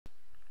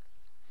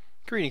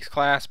Greetings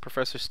class,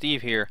 Professor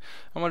Steve here.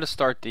 I want to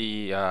start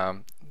the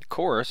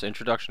course,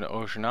 Introduction to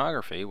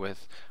Oceanography,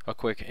 with a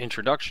quick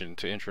introduction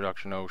to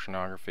Introduction to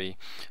Oceanography.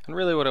 And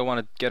really what I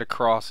want to get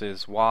across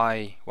is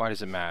why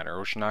does it matter?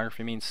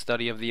 Oceanography means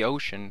study of the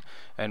ocean,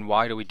 and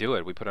why do we do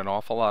it? We put an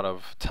awful lot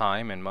of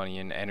time and money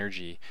and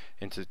energy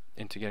into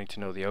getting to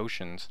know the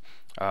oceans.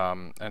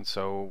 And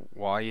so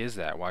why is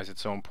that? Why is it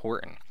so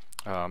important?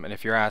 And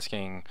if you're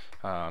asking,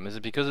 is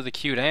it because of the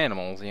cute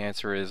animals? The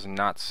answer is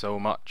not so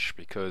much,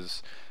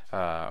 because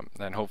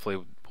and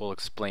hopefully we'll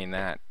explain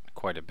that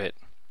quite a bit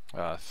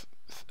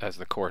as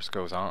the course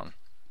goes on.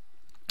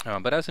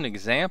 But as an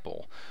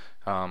example,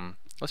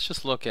 let's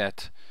just look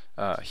at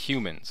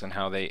humans and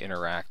how they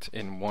interact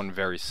in one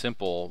very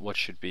simple, what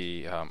should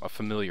be a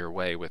familiar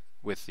way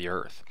with the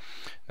earth.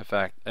 In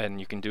fact, and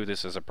you can do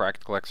this as a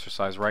practical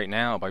exercise right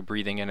now by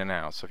breathing in and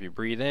out. So if you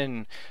breathe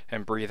in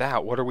and breathe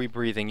out, what are we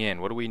breathing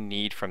in? What do we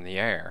need from the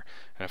air?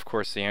 And of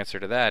course the answer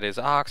to that is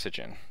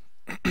oxygen.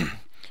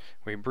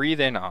 We breathe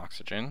in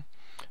oxygen.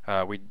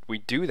 We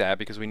do that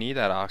because we need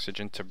that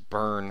oxygen to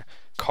burn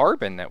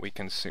carbon that we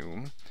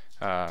consume,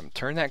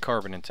 turn that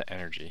carbon into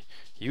energy,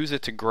 use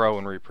it to grow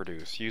and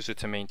reproduce, use it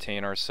to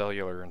maintain our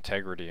cellular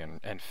integrity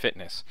and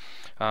fitness.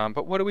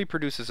 But what do we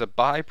produce as a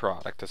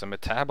byproduct, as a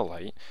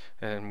metabolite?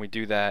 And we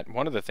do that,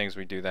 one of the things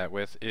we do that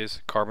with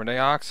is carbon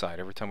dioxide.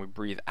 Every time we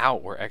breathe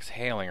out, we're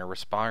exhaling or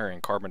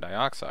respiring carbon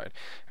dioxide.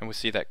 And we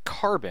see that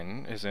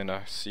carbon is in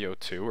a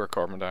CO2 or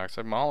carbon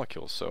dioxide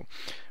molecules. So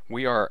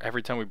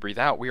every time we breathe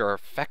out, we are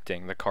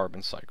affecting the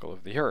carbon cycle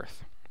of the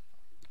earth.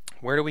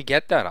 Where do we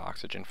get that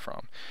oxygen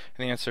from?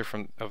 And the answer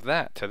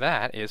to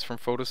that is from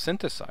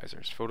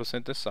photosynthesizers.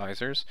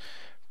 Photosynthesizers,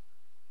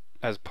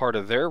 as part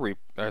of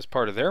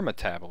their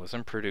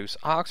metabolism, produce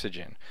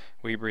oxygen.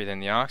 We breathe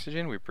in the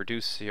oxygen, we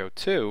produce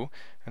CO2,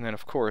 and then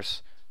of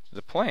course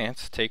the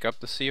plants take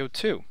up the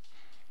CO2.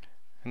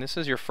 And this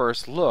is your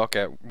first look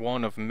at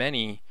one of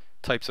many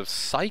types of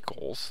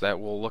cycles that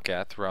we'll look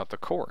at throughout the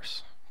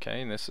course.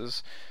 Okay, and this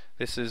is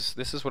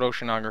what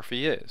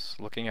oceanography is,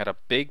 looking at a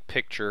big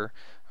picture,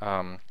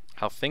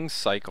 how things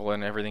cycle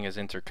and everything is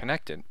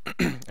interconnected.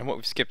 And what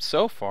we've skipped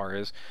so far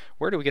is,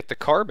 where do we get the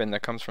carbon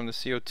that comes from the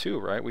CO2,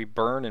 right? We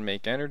burn and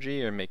make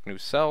energy and make new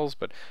cells,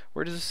 but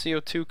where does the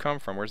CO2 come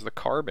from? Where's the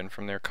carbon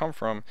from there come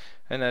from?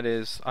 And that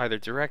is either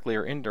directly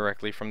or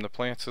indirectly from the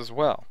plants as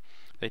well.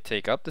 They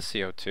take up the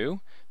CO2,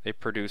 they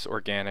produce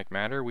organic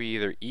matter. We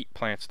either eat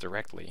plants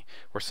directly,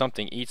 or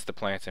something eats the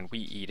plants and we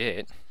eat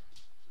it.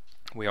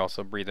 We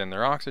also breathe in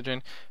their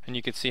oxygen, and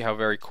you can see how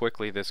very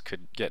quickly this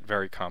could get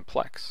very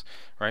complex,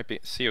 right?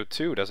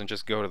 CO2 doesn't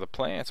just go to the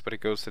plants, but it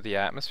goes to the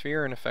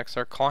atmosphere and affects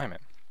our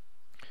climate.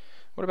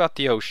 What about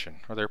the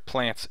ocean? Are there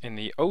plants in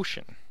the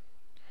ocean?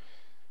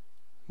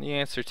 The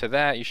answer to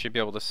that, you should be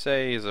able to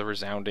say, is a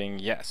resounding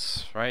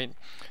yes, right?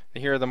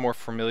 Here are the more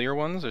familiar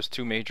ones. There's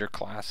two major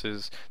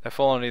classes that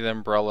fall under the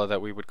umbrella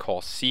that we would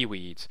call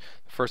seaweeds.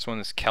 The first one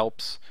is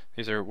kelps.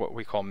 These are what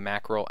we call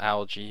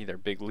macroalgae. They're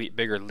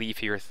bigger,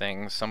 leafier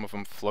things. Some of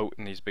them float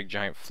in these big,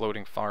 giant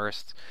floating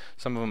forests.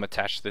 Some of them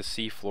attach to the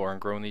seafloor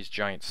and grow in these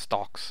giant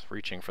stalks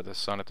reaching for the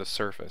sun at the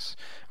surface.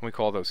 And we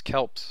call those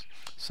kelps.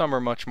 Some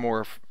are much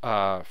more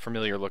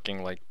familiar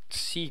looking, like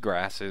sea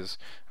grasses,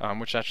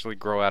 which actually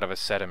grow out of a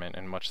sediment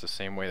in much the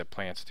same way that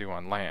plants do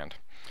on land.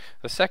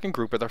 The second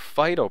group are the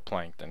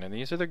phytoplankton, and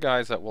these are the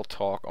guys that we'll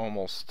talk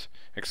almost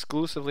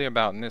exclusively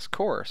about in this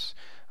course.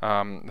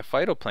 The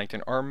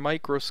phytoplankton are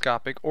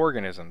microscopic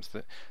organisms.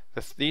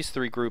 These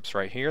three groups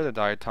right here, the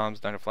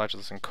diatoms,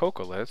 dinoflagellates, and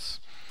coccoliths,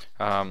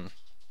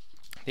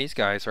 these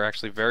guys are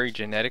actually very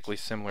genetically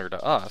similar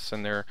to us,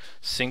 and they're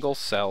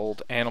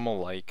single-celled,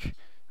 animal-like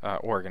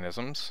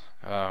organisms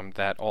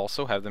that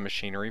also have the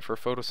machinery for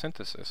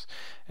photosynthesis.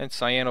 And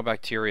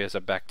cyanobacteria is a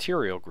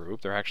bacterial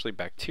group. They're actually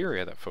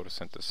bacteria that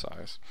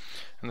photosynthesize.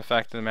 And the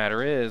fact of the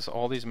matter is,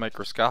 all these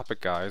microscopic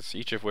guys,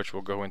 each of which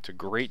will go into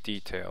great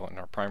detail in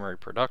our primary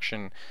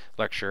production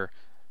lecture,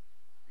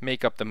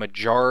 make up the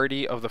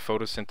majority of the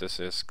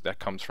photosynthesis that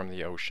comes from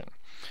the ocean.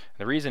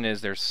 The reason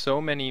is there's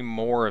so many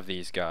more of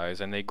these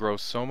guys, and they grow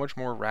so much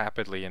more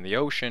rapidly in the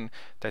ocean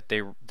that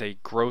they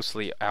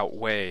grossly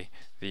outweigh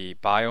the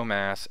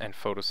biomass and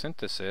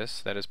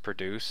photosynthesis that is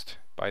produced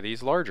by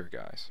these larger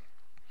guys.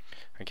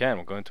 Again,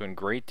 we'll go into in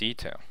great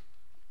detail.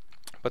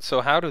 But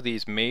so how do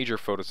these major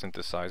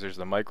photosynthesizers,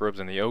 the microbes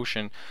in the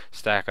ocean,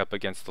 stack up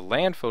against the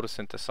land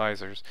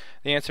photosynthesizers?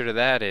 The answer to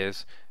that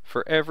is,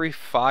 for every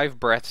 5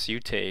 breaths you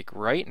take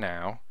right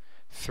now,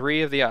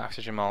 3 of the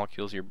oxygen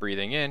molecules you're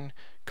breathing in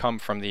come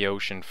from the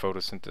ocean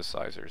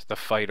photosynthesizers, the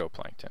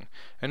phytoplankton,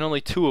 and only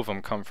 2 of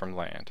them come from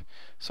land.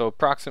 So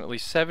approximately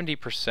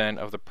 70%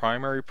 of the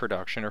primary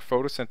production or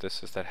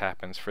photosynthesis that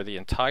happens for the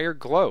entire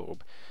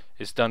globe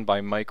is done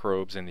by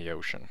microbes in the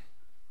ocean.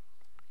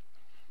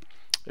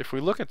 if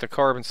we look at the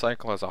carbon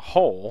cycle as a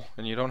whole,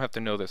 and you don't have to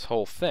know this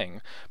whole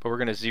thing, but we're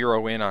going to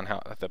zero in on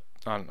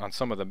on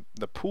some of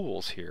the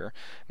pools here,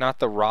 not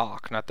the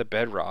rock, not the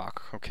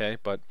bedrock, okay?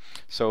 But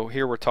so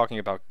here we're talking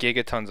about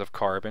gigatons of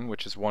carbon,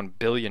 which is 1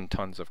 billion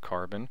tons of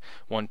carbon.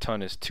 1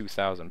 ton is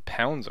 2,000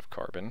 pounds of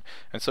carbon.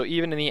 And so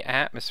even in the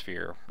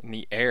atmosphere, in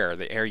the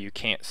air you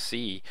can't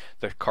see,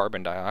 the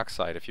carbon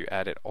dioxide, if you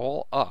add it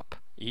all up,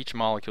 each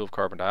molecule of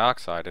carbon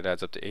dioxide, it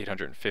adds up to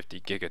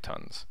 850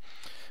 gigatons.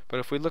 But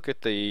if we look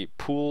at the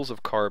pools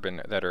of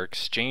carbon that are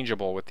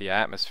exchangeable with the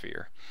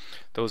atmosphere,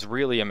 those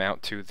really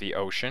amount to the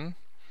ocean,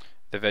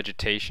 the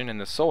vegetation, and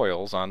the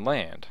soils on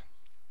land.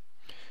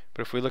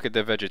 But if we look at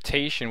the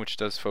vegetation, which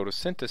does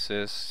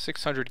photosynthesis,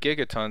 600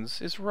 gigatons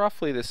is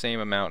roughly the same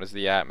amount as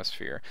the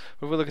atmosphere.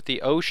 But if we look at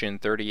the ocean,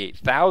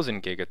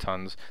 38,000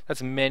 gigatons,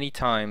 that's many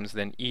times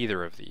than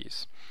either of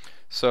these.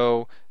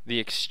 So the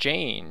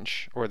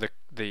exchange, or the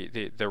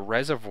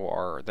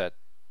reservoir that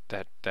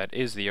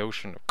is the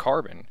ocean of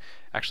carbon,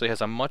 actually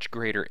has a much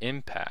greater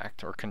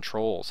impact, or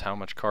controls how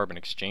much carbon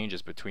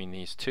exchanges between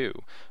these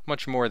two,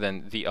 much more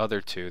than the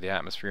other two, the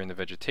atmosphere and the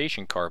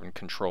vegetation carbon,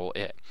 control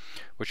it.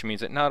 Which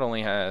means it not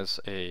only has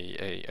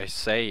a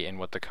say in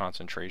what the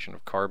concentration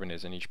of carbon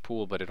is in each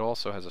pool, but it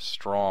also has a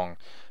strong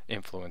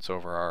influence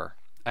over our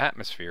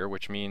atmosphere,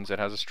 which means it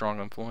has a strong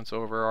influence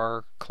over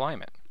our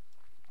climate.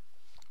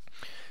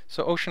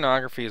 So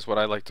oceanography is what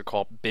I like to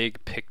call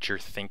big picture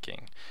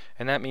thinking,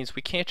 and that means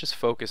we can't just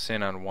focus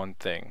in on one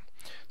thing.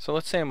 So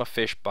let's say I'm a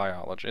fish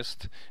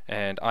biologist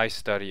and I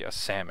study a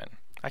salmon.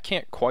 I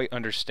can't quite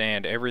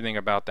understand everything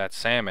about that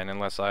salmon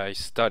unless I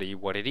study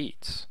what it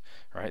eats.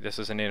 Right? This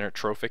is an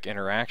intertrophic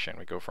interaction.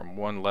 We go from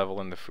one level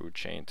in the food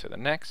chain to the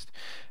next,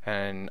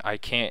 and I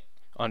can't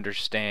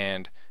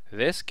understand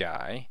this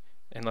guy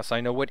unless I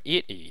know what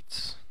it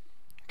eats.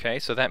 Okay,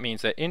 so that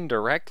means that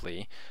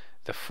indirectly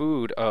the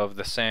food of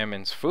the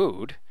salmon's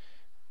food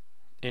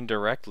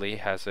indirectly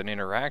has an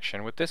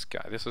interaction with this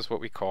guy. This is what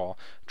we call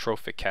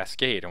Trophic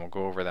Cascade, and we'll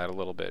go over that a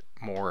little bit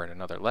more in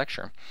another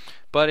lecture.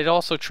 But it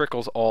also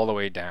trickles all the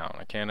way down.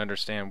 I can't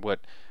understand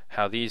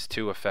how these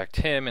two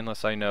affect him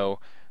unless I know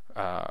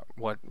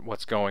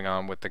what's going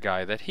on with the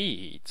guy that he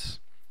eats.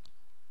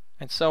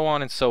 And so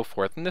on and so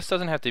forth. And this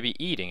doesn't have to be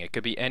eating. It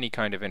could be any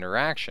kind of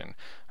interaction.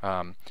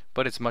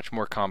 But it's much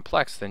more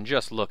complex than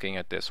just looking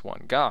at this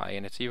one guy.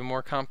 And it's even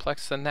more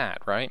complex than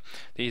that, right?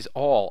 These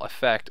all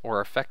affect or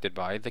are affected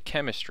by the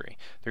chemistry.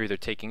 They're either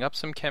taking up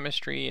some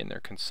chemistry in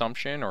their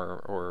consumption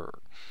or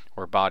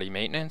body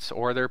maintenance,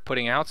 or they're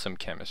putting out some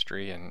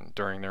chemistry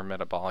during their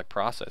metabolic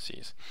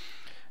processes.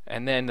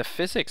 And then the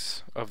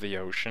physics of the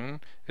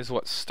ocean is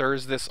what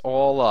stirs this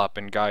all up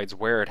and guides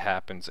where it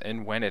happens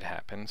and when it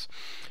happens.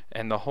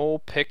 And the whole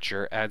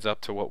picture adds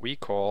up to what we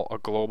call a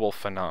global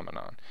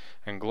phenomenon.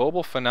 And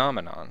global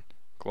phenomena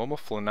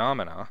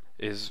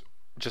is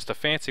just a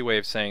fancy way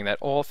of saying that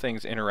all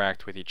things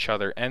interact with each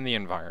other and the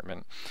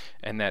environment,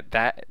 and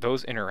that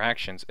those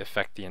interactions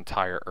affect the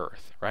entire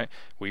Earth, right?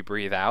 We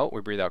breathe out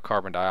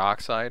carbon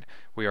dioxide.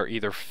 We are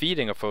either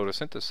feeding a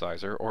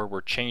photosynthesizer or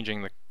we're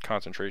changing the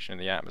concentration in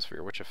the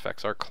atmosphere, which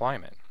affects our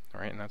climate,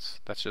 right? And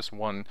that's just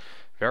one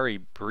very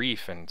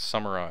brief and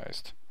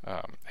summarized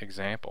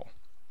example.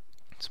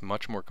 It's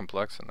much more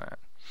complex than that.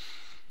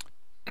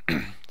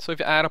 So if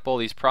you add up all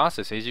these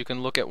processes, you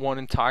can look at one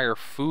entire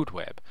food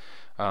web.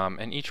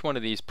 And each one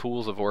of these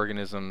pools of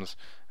organisms,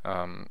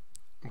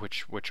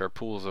 which are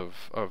pools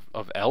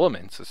of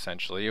elements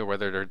essentially, or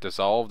whether they're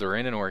dissolved or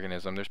in an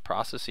organism, there's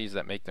processes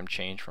that make them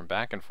change from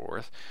back and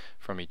forth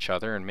from each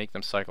other and make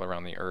them cycle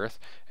around the Earth.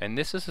 And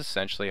this is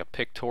essentially a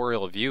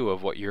pictorial view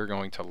of what you're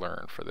going to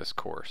learn for this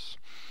course.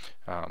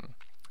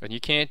 And you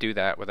can't do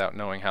that without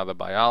knowing how the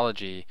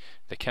biology,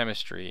 the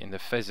chemistry, and the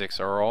physics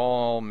are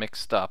all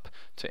mixed up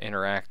to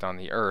interact on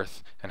the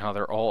Earth, and how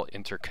they're all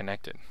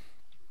interconnected.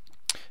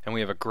 And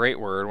we have a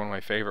great word, one of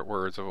my favorite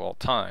words of all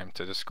time,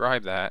 to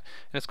describe that,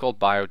 and it's called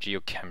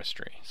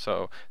biogeochemistry.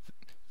 So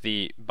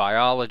the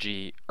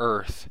biology,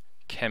 earth,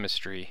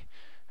 chemistry,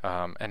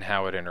 and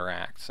how it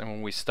interacts. And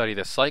when we study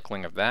the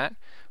cycling of that,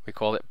 we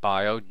call it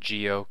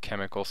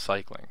biogeochemical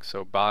cycling.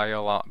 So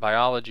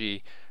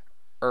biology,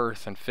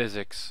 earth, and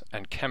physics,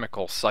 and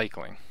chemical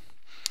cycling.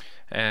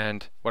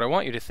 And what I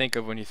want you to think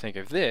of when you think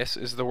of this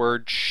is the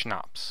word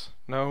schnapps.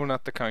 No,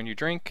 not the kind you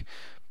drink,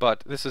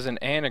 but this is an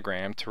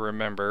anagram to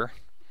remember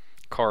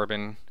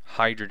carbon,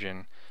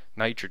 hydrogen,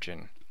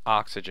 nitrogen,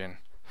 oxygen,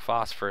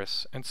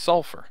 phosphorus, and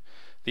sulfur.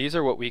 These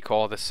are what we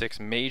call the 6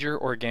 major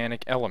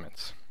organic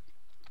elements.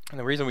 And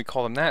the reason we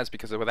call them that is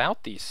because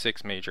without these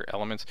 6 major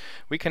elements,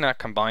 we cannot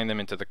combine them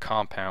into the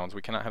compounds.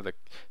 We cannot have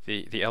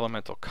the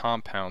elemental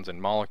compounds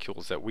and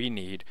molecules that we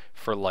need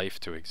for life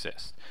to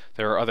exist.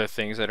 There are other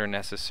things that are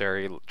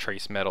necessary,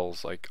 trace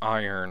metals like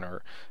iron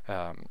or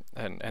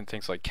and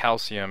things like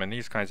calcium and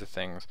these kinds of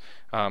things.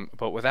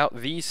 But without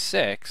these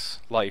 6,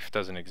 life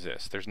doesn't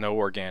exist. There's no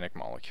organic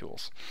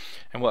molecules.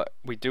 And what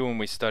we do when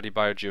we study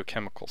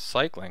biogeochemical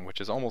cycling,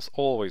 which is almost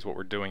always what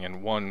we're doing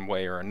in one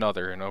way or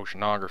another in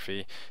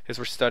oceanography, is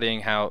we're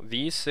studying how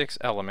these 6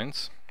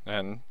 elements,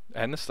 and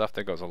the stuff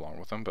that goes along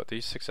with them, but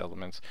these 6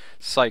 elements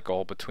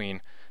cycle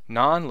between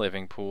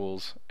non-living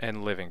pools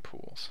and living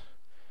pools,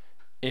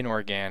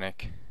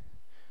 inorganic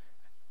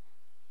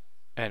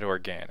and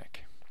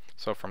organic.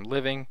 So from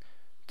living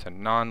to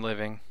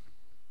non-living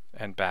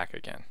and back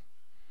again.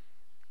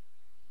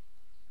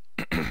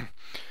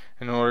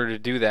 In order to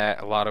do that,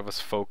 a lot of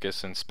us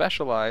focus and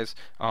specialize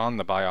on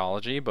the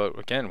biology, but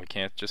again, we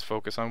can't just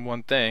focus on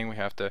one thing. We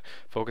have to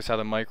focus how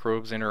the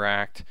microbes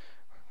interact,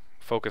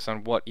 focus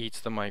on what eats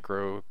the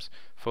microbes,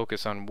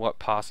 focus on what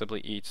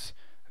possibly eats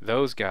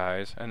those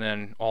guys, and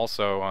then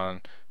also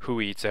on who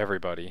eats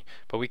everybody.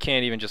 But we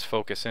can't even just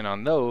focus in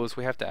on those.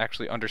 We have to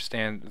actually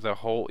understand the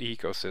whole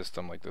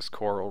ecosystem, like this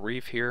coral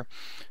reef here,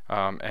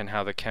 and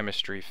how the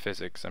chemistry,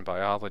 physics, and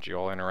biology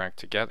all interact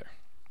together.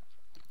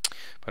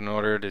 But in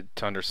order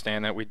to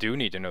understand that, we do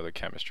need to know the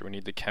chemistry. We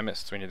need the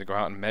chemists. We need to go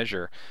out and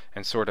measure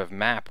and sort of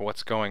map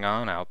what's going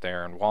on out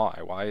there and why.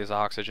 Why is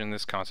oxygen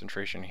this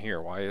concentration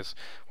here? Why is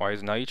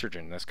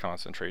nitrogen this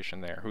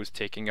concentration there? Who's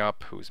taking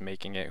up? Who's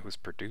making it? Who's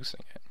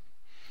producing it?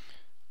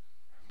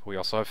 We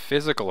also have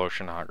physical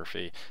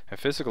oceanography, and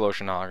physical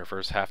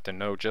oceanographers have to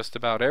know just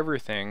about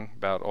everything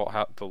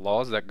about the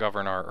laws that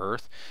govern our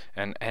Earth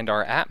and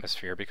our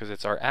atmosphere, because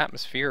it's our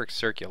atmospheric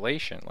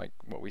circulation, like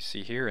what we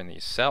see here in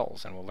these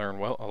cells, and we'll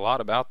learn a lot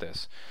about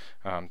this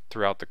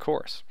throughout the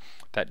course,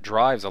 that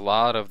drives a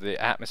lot of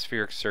the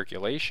atmospheric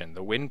circulation,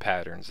 the wind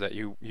patterns that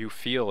you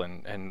feel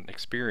and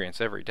experience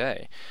every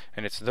day.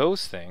 And it's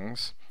those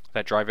things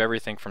that drive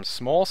everything from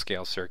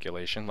small-scale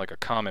circulation, like a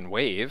common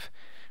wave,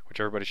 which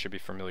everybody should be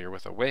familiar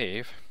with, a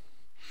wave,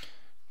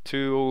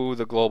 to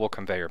the global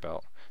conveyor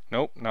belt.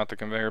 Nope, not the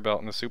conveyor belt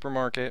in the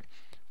supermarket,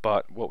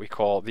 but what we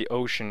call the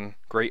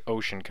Great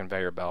Ocean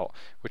Conveyor Belt,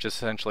 which is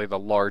essentially the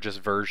largest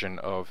version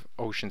of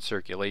ocean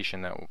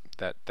circulation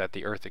that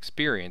the Earth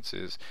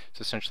experiences.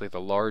 It's essentially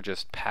the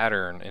largest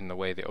pattern in the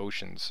way the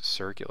oceans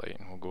circulate,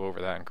 and we'll go over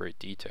that in great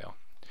detail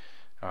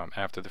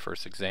after the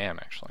first exam,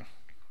 actually.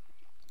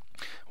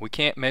 We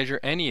can't measure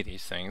any of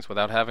these things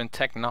without having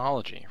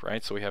technology,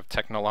 right? So we have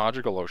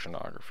technological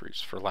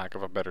oceanographers, for lack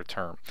of a better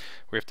term.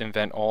 We have to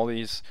invent all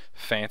these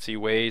fancy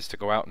ways to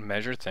go out and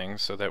measure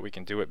things so that we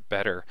can do it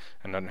better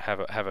and then have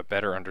a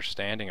better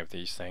understanding of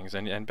these things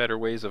and better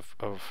ways of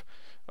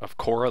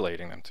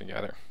correlating them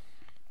together.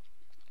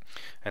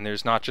 And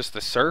there's not just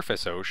the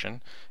surface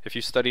ocean. If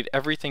you studied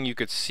everything you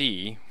could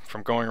see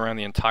from going around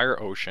the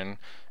entire ocean,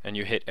 and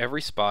you hit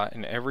every spot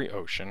in every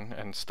ocean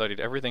and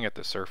studied everything at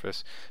the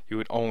surface, you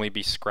would only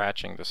be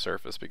scratching the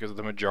surface, because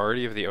the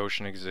majority of the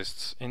ocean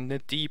exists in the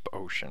deep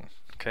ocean.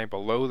 Okay,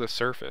 below the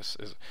surface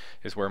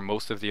is where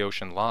most of the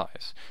ocean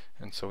lies,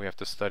 and so we have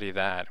to study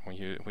that.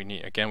 We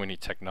need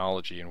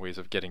technology and ways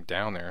of getting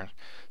down there,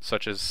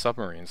 such as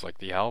submarines like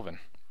the Alvin.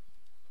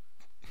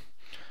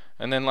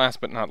 And then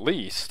last but not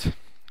least,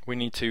 we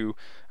need to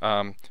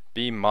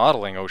be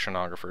modeling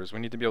oceanographers. We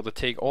need to be able to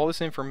take all this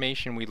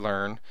information we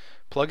learn,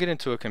 plug it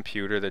into a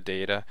computer, the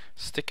data,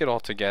 stick it all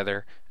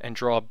together, and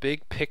draw a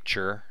big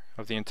picture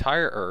of the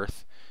entire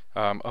Earth,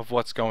 of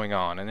what's going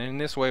on. And in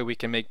this way we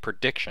can make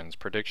predictions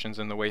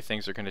in the way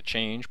things are going to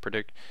change,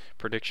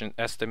 prediction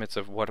estimates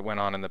of what went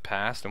on in the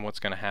past and what's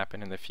going to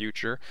happen in the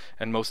future,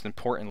 and most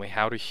importantly,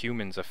 how do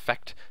humans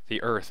affect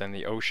the Earth and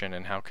the ocean,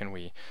 and how can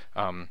we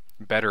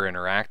better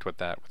interact with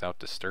that without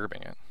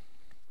disturbing it.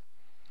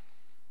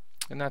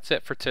 And that's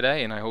it for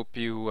today, and I hope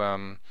you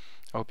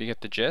get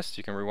the gist.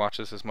 You can rewatch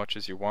this as much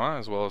as you want,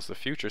 as well as the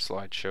future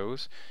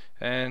slideshows.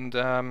 And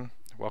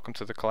welcome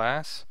to the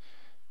class,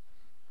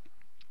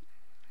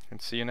 and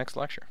see you next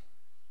lecture.